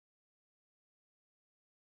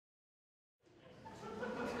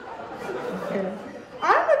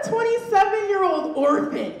27-year-old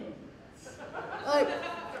orphan. Like,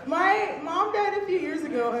 my mom died a few years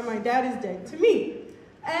ago, and my dad is dead to me.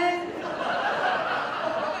 And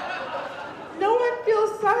no one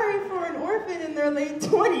feels sorry for an orphan in their late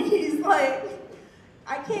 20s. Like,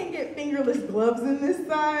 I can't get fingerless gloves in this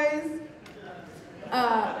size.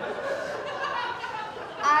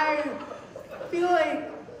 I feel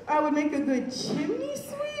like I would make a good chimney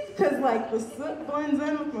sweep because, like, the soot blends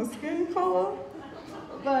in with my skin color.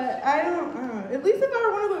 But I don't know. At least if I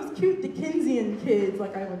were one of those cute Dickensian kids,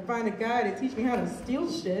 like, I would find a guy to teach me how to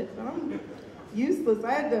steal shit. But I'm useless.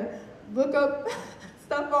 I had to look up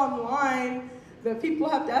stuff online that people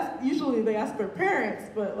have to ask. Usually they ask their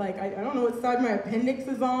parents, but, like, I don't know what side my appendix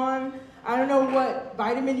is on. I don't know what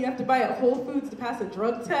vitamin you have to buy at Whole Foods to pass a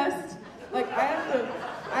drug test. Like, I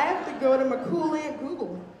have to go to my cool Aunt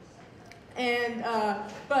Google. And,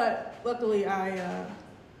 but luckily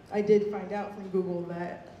I did find out from Google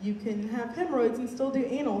that you can have hemorrhoids and still do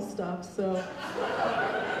anal stuff, so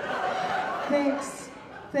thanks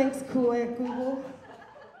cool Aunt Google.